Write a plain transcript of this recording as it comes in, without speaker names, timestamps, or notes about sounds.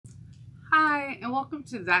Hi, and welcome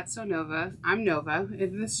to That's So Nova. I'm Nova.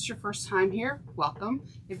 If this is your first time here, welcome.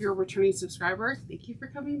 If you're a returning subscriber, thank you for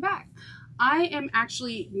coming back. I am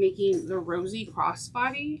actually making the Rosie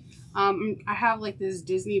crossbody. I have like this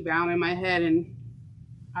Disney bound in my head, and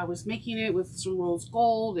I was making it with some rose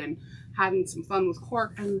gold and having some fun with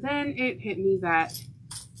cork, and then it hit me that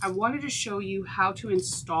I wanted to show you how to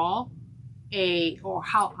install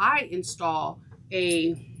how I install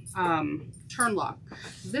a turn lock.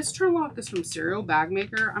 This turn lock is from Serial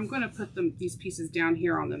Bagmaker. I'm going to put these pieces down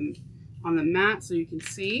here on the mat so you can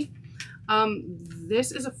see.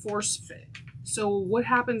 This is a force fit. So what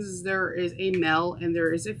happens is there is a male and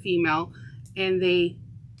there is a female, and they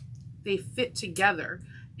fit together.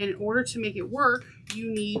 In order to make it work,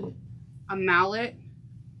 you need a mallet,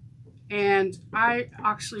 and I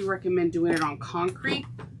actually recommend doing it on concrete.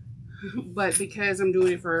 But because I'm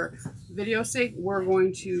doing it for video sake, we're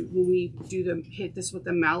going to, when we hit this with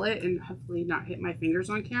the mallet and hopefully not hit my fingers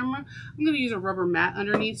on camera, I'm going to use a rubber mat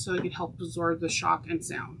underneath so it can help absorb the shock and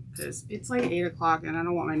sound. Because it's like 8 o'clock and I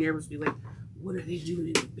don't want my neighbors to be like, what are they doing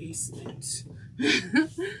in the basement?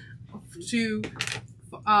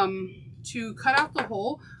 To cut out the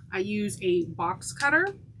hole, I use a box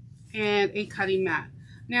cutter and a cutting mat.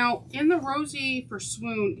 Now, in the Rosie for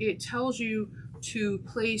Swoon, it tells you to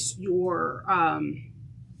place your, I'm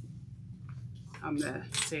gonna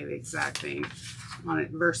say the exact thing on it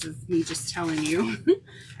versus me just telling you.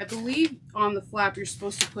 I believe on the flap, you're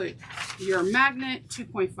supposed to put your magnet 2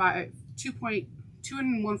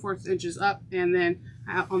 1/4 inches up, and then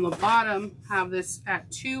on the bottom, have this at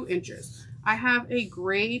 2 inches. I have a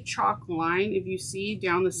gray chalk line, if you see,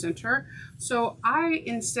 down the center. So I,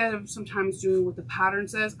 instead of sometimes doing what the pattern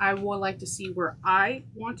says, I would like to see where I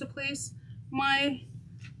want to place my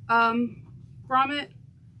grommet,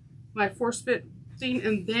 my force fit thing,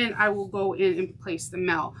 and then I will go in and place the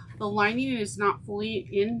male. The lining is not fully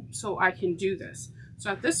in, so I can do this. So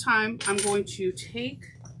at this time, I'm going to take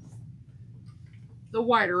the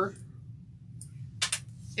wider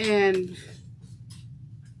and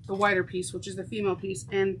the wider piece, which is the female piece,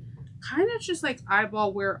 and kind of just like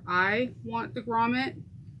eyeball where I want the grommet.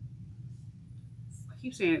 I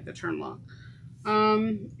keep saying it, the turn lock.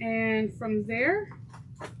 And from there,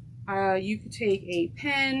 you could take a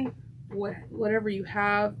pen, whatever you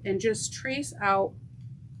have, and just trace out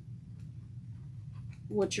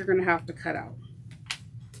what you're going to have to cut out.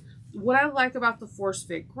 What I like about the force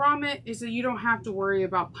fit grommet is that you don't have to worry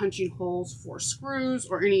about punching holes for screws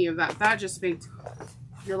or any of that. That just makes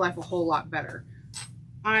your life a whole lot better.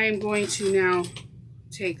 I am going to now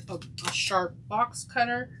take a sharp box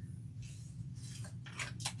cutter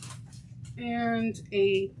and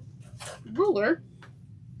a ruler,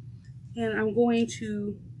 and I'm going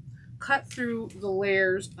to cut through the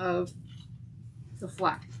layers of the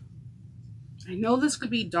flap. I know this could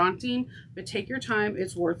be daunting, but take your time,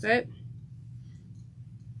 it's worth it.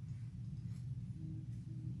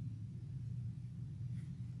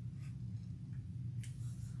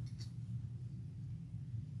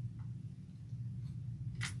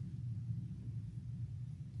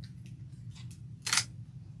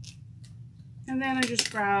 And then I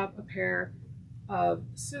just grab a pair of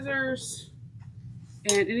scissors,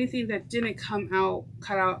 and anything that didn't cut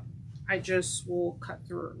out, I just will cut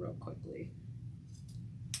through it real quickly.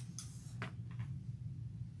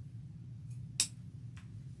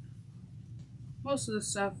 Most of the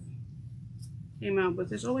stuff came out, but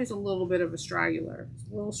there's always a little bit of a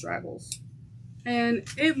little straggles. And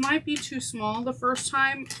it might be too small the first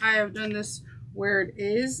time. I have done this where it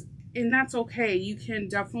is, and that's okay. You can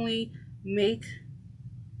definitely make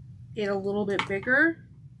it a little bit bigger,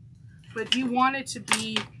 but you want it to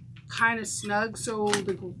be kind of snug so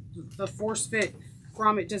the force fit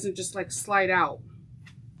grommet doesn't just like slide out.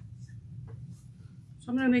 So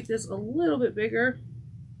I'm going to make this a little bit bigger.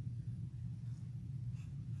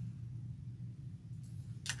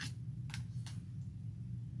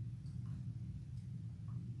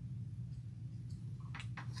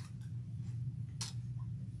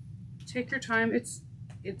 Take your time.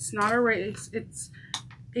 It's not a race.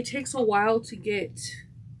 It takes a while to get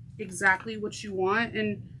exactly what you want,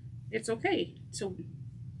 and it's okay. So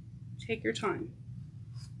take your time.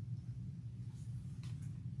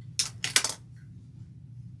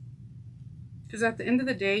 Because at the end of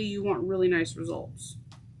the day, you want really nice results.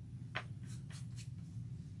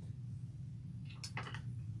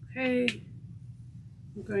 Okay.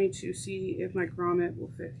 I'm going to see if my grommet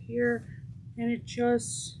will fit here, and it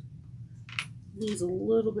just needs a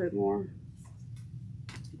little bit more.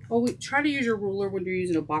 Oh, try to use your ruler when you're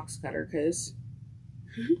using a box cutter, because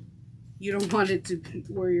you don't want it to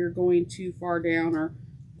where you're going too far down or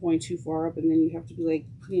going too far up, and then you have to be like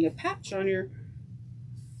putting a patch on your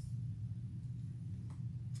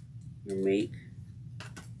make.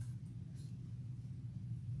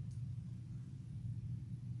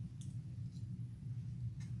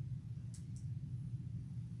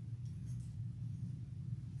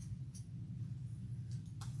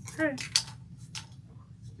 Okay.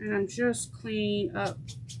 And I'm just cleaning up,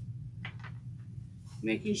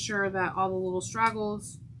 making sure that all the little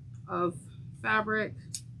straggles of fabric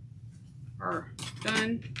are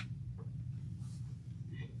done.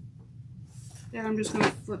 Then I'm just going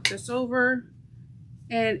to flip this over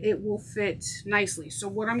and it will fit nicely. So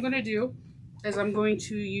what I'm going to do is I'm going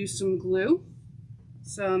to use some glue.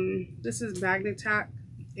 This is Magnet Tack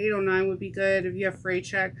 809 would be good if you have fray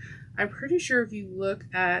check. I'm pretty sure if you look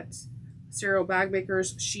at Serial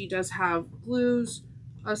Bagmakers, she does have glues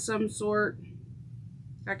of some sort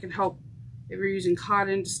that can help if you're using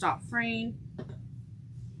cotton to stop fraying.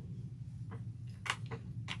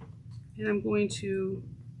 And I'm going to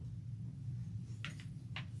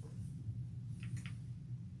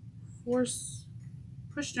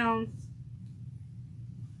push down.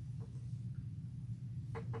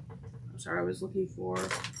 I'm sorry, I was looking for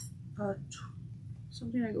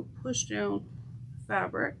something I go push down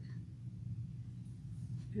fabric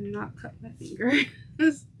and not cut my finger.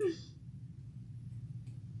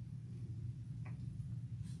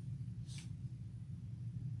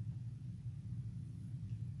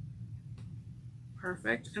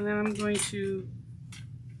 Perfect. And then I'm going to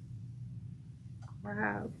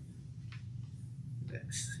grab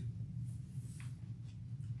this.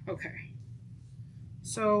 Okay.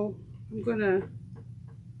 So I'm going to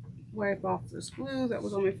wipe off this glue that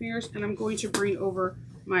was on my fingers, and I'm going to bring over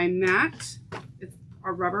my mat. It's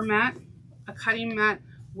a rubber mat, a cutting mat,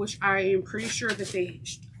 which I am pretty sure that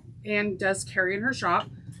Anne does carry in her shop.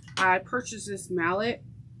 I purchased this mallet,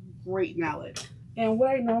 great mallet. And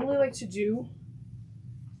what I normally like to do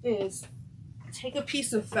is take a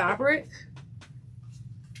piece of fabric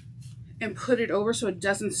and put it over so it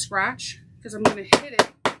doesn't scratch, because I'm going to hit it.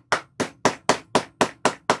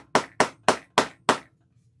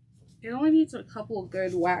 It only needs a couple of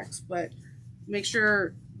good whacks, but make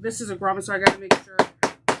sure this is a grommet, so I got to make sure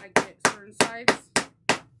I get certain sides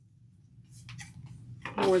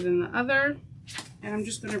more than the other. And I'm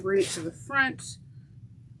just going to bring it to the front.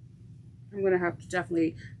 I'm going to have to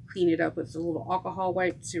definitely clean it up with a little alcohol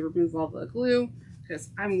wipe to remove all the glue, because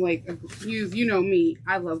I'm like, you know me,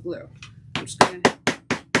 I love glue. I'm just going to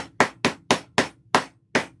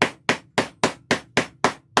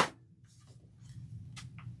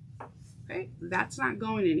okay, that's not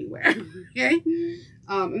going anywhere. Okay,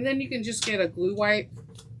 and then you can just get a glue wipe,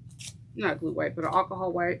 not a glue wipe, but an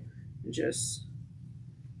alcohol wipe, and just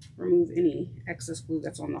remove any excess glue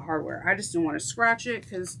that's on the hardware. I just don't want to scratch it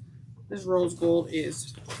because this rose gold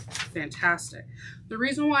is fantastic. The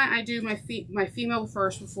reason why I do my female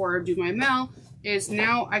first before I do my male is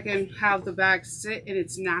now I can have the bag sit in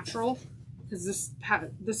its natural, because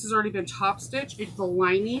this has already been top stitched. The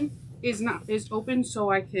lining is open, so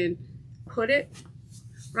I can put it,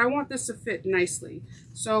 but I want this to fit nicely.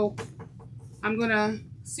 So I'm gonna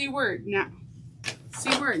see where it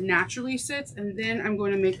naturally sits, and then I'm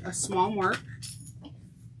going to make a small mark,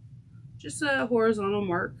 just a horizontal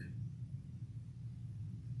mark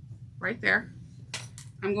right there.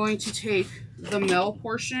 I'm going to take the male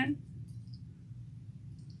portion,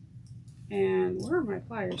 and where are my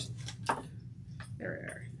pliers? There they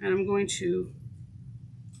are. And I'm going to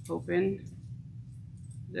open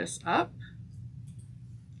this up,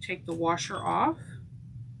 take the washer off,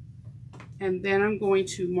 and then I'm going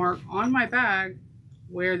to mark on my bag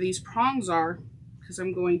where these prongs are, because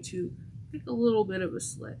I'm going to make a little bit of a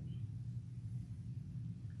slit.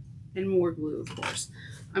 And more glue, of course.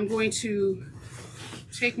 I'm going to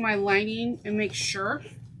take my lining and make sure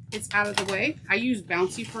it's out of the way. I use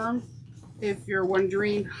Bouncy Firm. If you're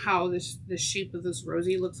wondering how the shape of this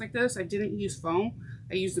Rosie looks like this, I didn't use foam.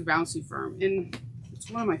 I used the Bouncy Firm, and it's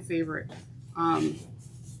one of my favorite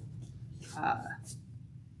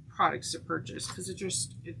products to purchase, because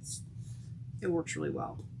it works really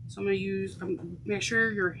well. So I'm going to make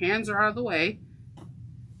sure your hands are out of the way.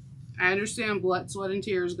 I understand blood, sweat, and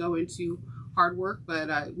tears go into hard work,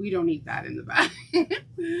 but we don't need that in the bag.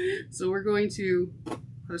 So we're going to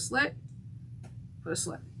put a slit,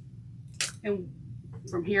 and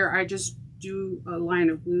from here I just do a line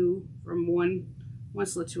of glue from one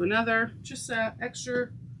slit to another, just extra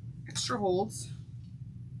holds,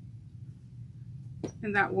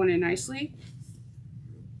 and that went in nicely.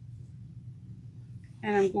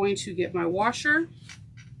 And I'm going to get my washer.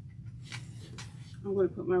 I'm going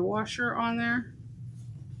to put my washer on there.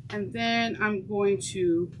 And then I'm going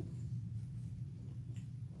to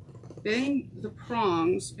bend the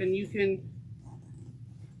prongs, and you can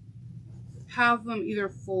have them either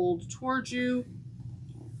fold towards you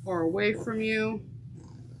or away from you.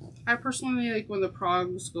 I personally like when the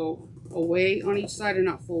prongs go away on each side and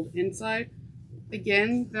not fold inside.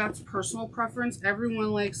 Again, that's personal preference.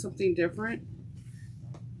 Everyone likes something different.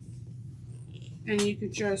 And you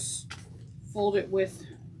could just fold it with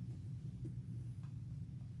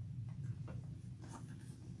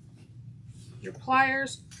your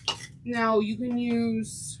pliers. Now you can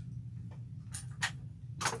use,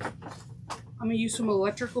 I'm gonna use some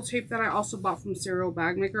electrical tape that I also bought from Serial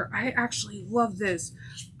Bagmaker. I actually love this.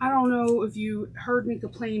 I don't know if you heard me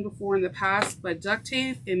complain before in the past, but duct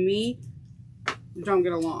tape and me don't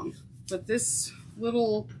get along. But this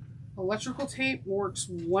little electrical tape works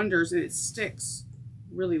wonders, and it sticks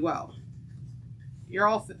really well.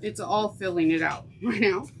 It's all filling it out right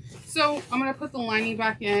now. So I'm gonna put the lining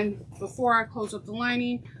back in. Before I close up the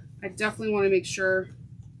lining, I definitely want to make sure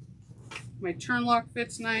my turn lock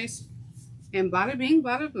fits nice. And bada bing,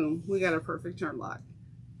 bada boom, we got a perfect turn lock.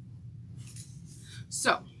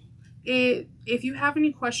 So if you have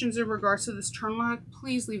any questions in regards to this turn lock,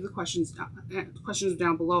 please leave the questions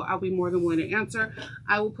down below. I'll be more than willing to answer.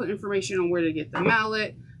 I will put information on where to get the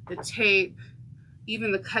mallet, the tape,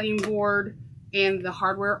 even the cutting board, and the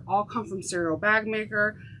hardware all come from Serial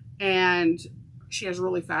Bagmaker. And she has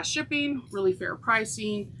really fast shipping, really fair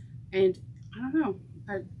pricing, and I don't know,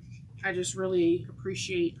 I just really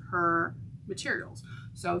appreciate her materials.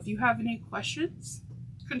 So if you have any questions,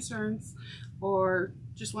 concerns, or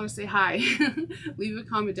just want to say hi, leave a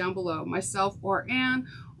comment down below. Myself or Anne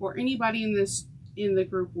or anybody in the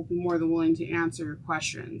group will be more than willing to answer your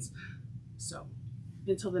questions. So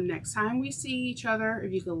until the next time we see each other,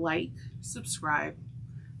 if you could like, subscribe,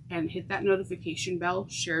 and hit that notification bell,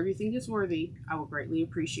 share everything that's worthy, I will greatly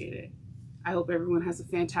appreciate it. I hope everyone has a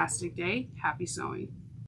fantastic day. Happy sewing.